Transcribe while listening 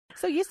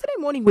So yesterday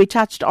morning we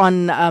touched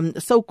on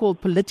so-called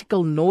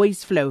political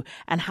noise flow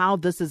and how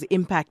this is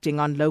impacting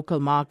on local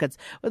markets.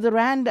 With the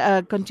rand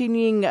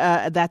continuing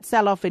that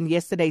sell-off in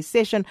yesterday's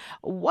session,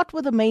 what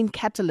were the main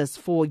catalysts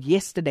for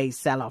yesterday's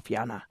sell-off,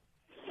 Yana?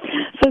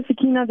 So,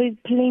 Sakina, there's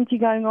plenty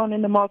going on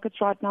in the markets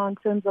right now in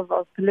terms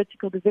of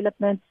political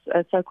developments,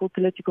 so-called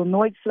political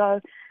noise flow.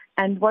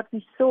 And what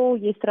we saw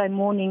yesterday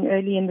morning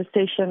early in the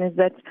session is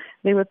that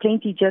there were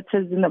plenty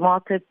jitters in the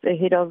markets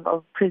ahead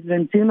of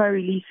President Zuma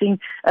releasing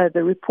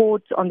the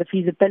report on the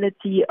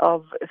feasibility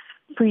of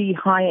free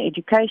higher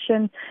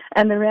education.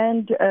 And the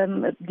rand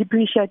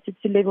depreciated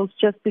to levels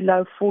just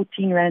below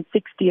 14 rand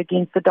 60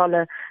 against the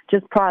dollar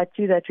just prior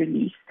to that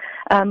release.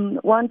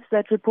 Once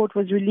that report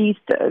was released,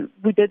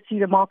 we did see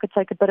the market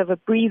take a bit of a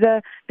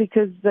breather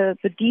because the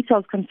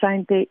details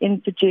contained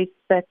therein suggest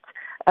that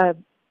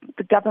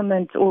the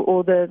government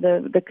or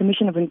the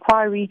Commission of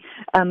Inquiry,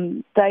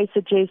 they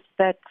suggest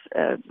that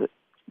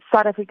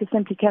South Africa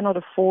simply cannot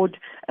afford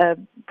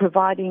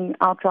providing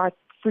outright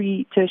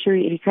free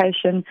tertiary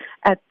education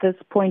at this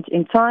point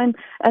in time.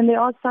 And there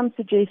are some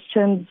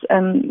suggestions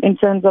in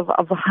terms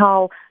of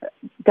how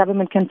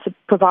government can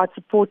provide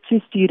support to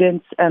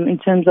students in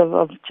terms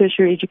of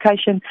tertiary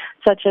education,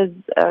 such as,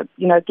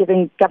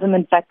 giving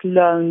government-backed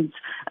loans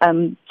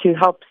to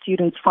help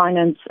students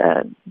finance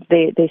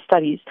their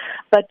studies.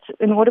 But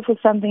in order for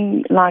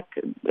something like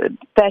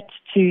that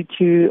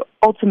to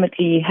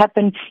ultimately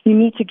happen, you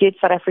need to get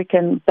South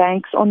African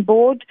banks on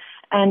board.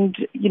 And,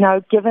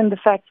 given the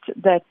fact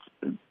that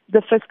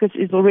the fiscus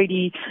is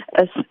already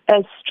as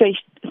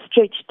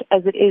stretched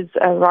as it is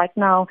right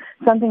now,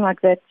 something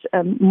like that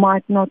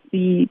might not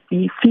be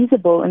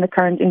feasible in the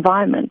current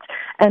environment.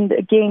 And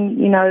again,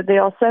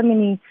 there are so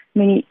many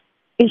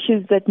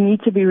issues that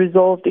need to be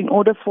resolved in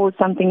order for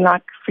something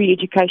like free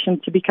education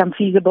to become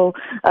feasible.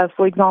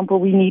 For example,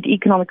 we need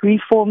economic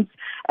reforms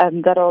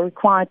that are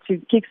required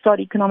to kickstart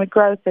economic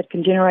growth that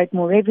can generate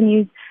more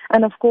revenues.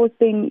 And of course,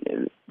 then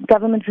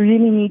government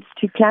really needs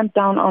to clamp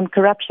down on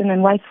corruption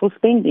and wasteful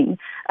spending.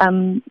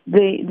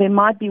 There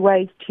might be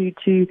ways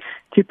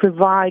to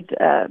provide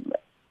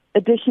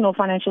additional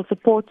financial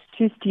support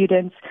to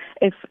students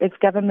if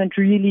government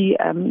really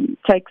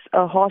takes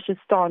a harsher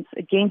stance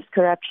against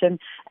corruption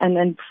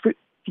and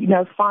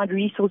find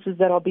resources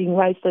that are being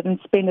wasted and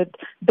spend it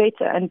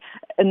better. And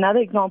another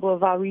example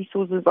of our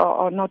resources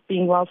are not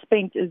being well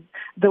spent is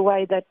the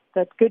way that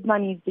good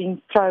money is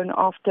being thrown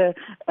after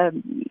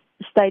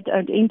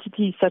state-owned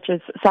entities such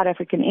as South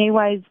African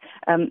Airways.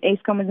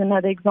 Eskom is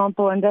another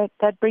example, and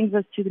that brings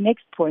us to the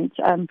next point.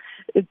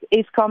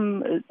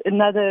 Eskom,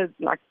 another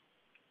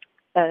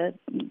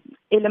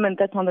element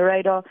that's on the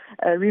radar.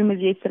 Rumors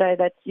yesterday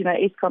that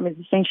Eskom is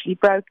essentially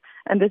broke,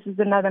 and this is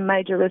another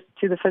major risk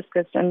to the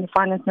fiscus. And the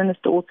finance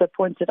minister also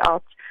pointed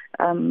out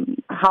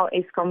how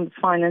Eskom's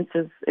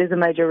finances is a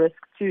major risk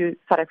to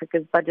South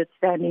Africa's budget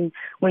standing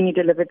when he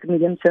delivered the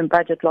medium-term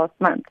budget last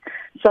month.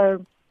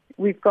 So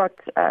we've got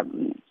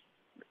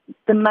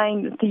the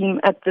main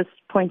theme at this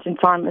point in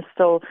time is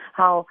still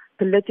how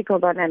political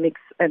dynamics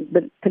and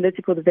the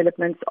political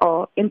developments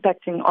are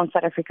impacting on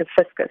South Africa's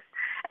fiscus.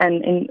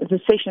 And in the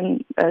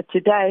session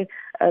today,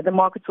 the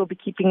markets will be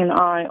keeping an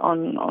eye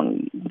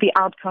on the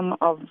outcome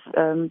of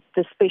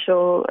the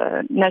special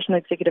National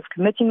Executive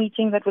Committee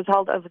meeting that was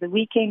held over the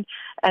weekend,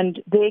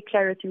 and their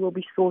clarity will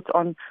be sought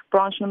on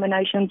branch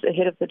nominations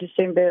ahead of the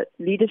December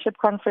leadership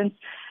conference.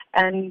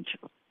 And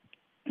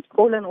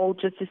all in all,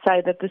 just to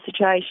say that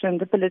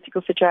the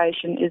political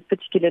situation is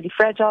particularly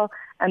fragile,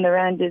 and the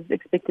rand is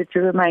expected to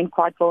remain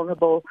quite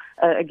vulnerable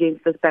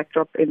against this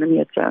backdrop in the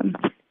near term.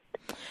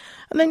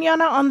 And then,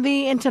 Yana, on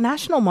the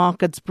international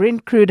markets,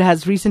 Brent crude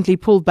has recently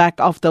pulled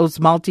back off those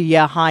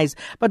multi-year highs.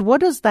 But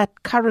what does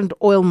that current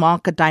oil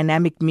market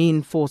dynamic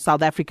mean for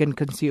South African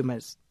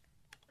consumers?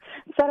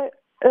 So,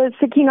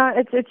 Sakina,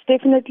 it's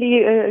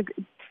definitely a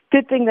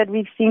good thing that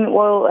we've seen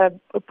oil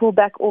pull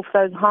back off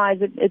those highs.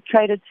 It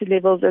traded to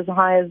levels as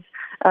high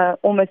as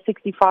almost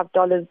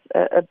 $65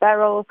 a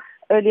barrel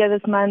earlier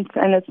this month,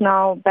 and it's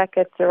now back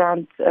at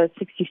around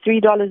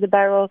 $63 a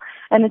barrel.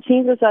 And it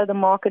seems as though the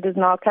market is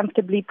now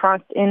comfortably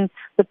priced in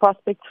the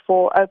prospects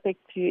for OPEC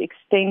to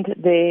extend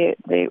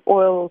their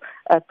oil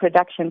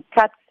production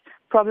cuts,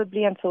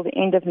 probably until the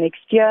end of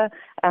next year.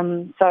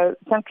 So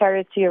some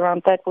clarity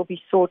around that will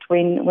be sought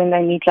when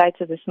they meet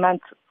later this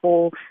month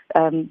for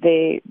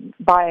their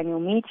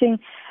biannual meeting.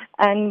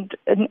 And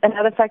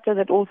another factor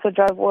that also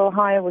drove oil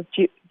higher was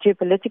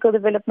geopolitical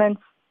developments.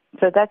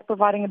 So that's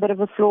providing a bit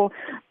of a floor.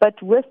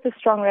 But with the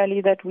strong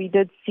rally that we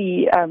did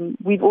see,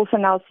 we've also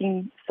now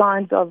seen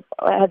signs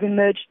have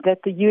emerged that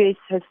the U.S.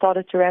 has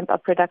started to ramp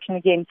up production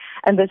again,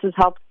 and this has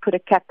helped put a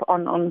cap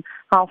on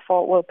how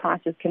far oil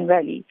prices can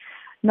rally.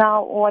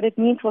 Now, what it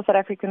means for South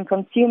African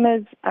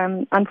consumers,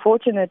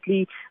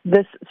 unfortunately,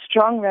 this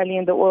strong rally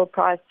in the oil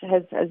price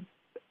has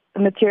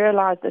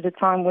materialized at a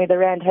time where the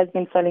rand has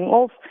been selling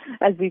off,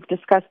 as we've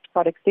discussed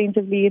quite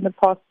extensively in the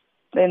past,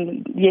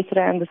 and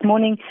yesterday and this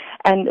morning.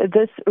 And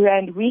this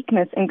rand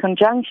weakness in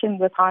conjunction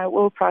with higher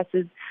oil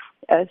prices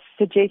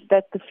suggest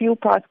that the fuel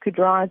price could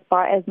rise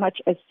by as much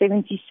as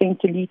 70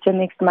 cents a litre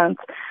next month.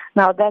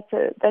 Now, that's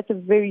a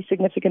very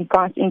significant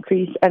price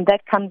increase, and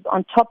that comes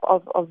on top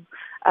of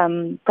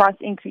price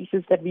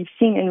increases that we've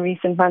seen in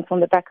recent months on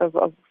the back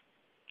of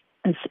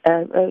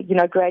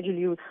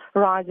gradually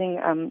rising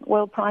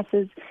oil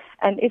prices.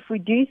 And if we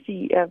do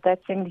see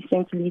that 70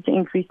 cents a litre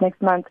increase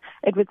next month,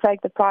 it would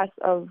take the price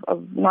of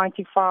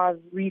 95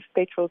 reef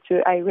petrol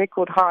to a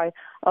record high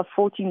of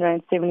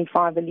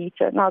 14.75 a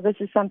litre. Now, this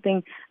is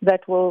something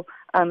that will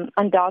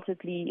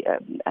undoubtedly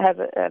have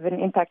an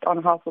impact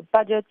on household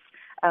budgets.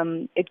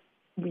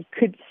 We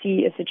could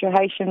see a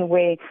situation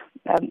where,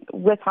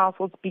 with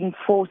households being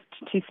forced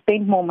to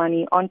spend more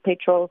money on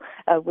petrol,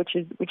 which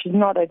is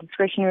not a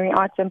discretionary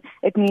item,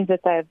 it means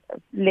that they have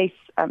less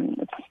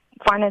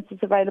finances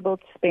available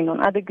to spend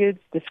on other goods,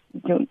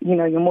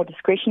 your more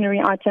discretionary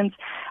items,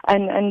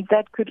 and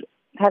that could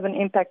have an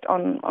impact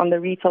on the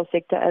retail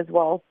sector as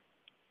well.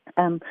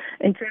 In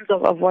terms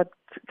of what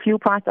fuel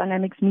price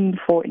dynamics mean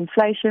for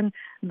inflation,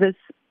 this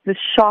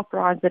sharp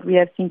rise that we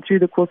have seen through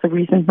the course of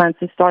recent months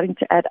is starting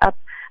to add up,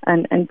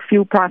 and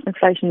fuel price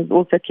inflation is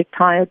also kicked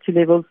higher to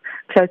levels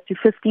close to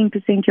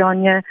 15% year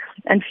on year,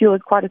 and fuel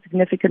is quite a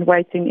significant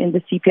weighting in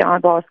the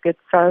CPI basket.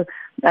 So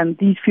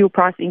these fuel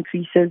price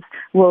increases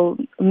will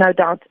no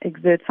doubt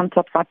exert some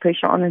topside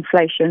pressure on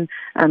inflation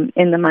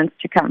in the months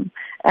to come.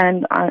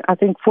 And I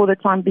think for the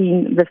time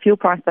being, the fuel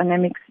price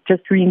dynamics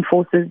just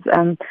reinforces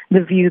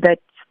the view that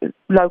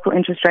local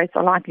interest rates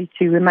are likely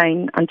to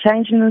remain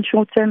unchanged in the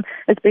short term,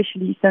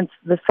 especially since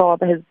the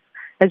SARB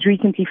has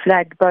recently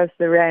flagged both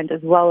the rand as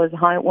well as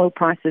high oil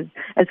prices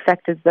as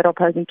factors that are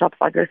posing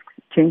topside risks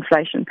to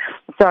inflation.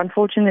 So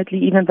unfortunately,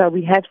 even though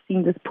we have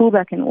seen this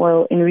pullback in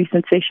oil in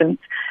recent sessions,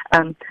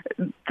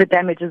 the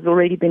damage has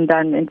already been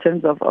done in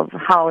terms of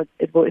how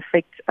it will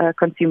affect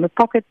consumer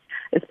pockets,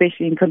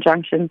 especially in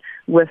conjunction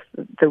with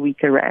the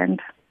weaker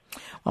rand.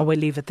 Well, we'll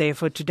leave it there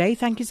for today.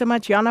 Thank you so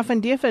much, Jana van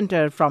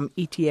Deventer from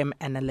ETM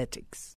Analytics.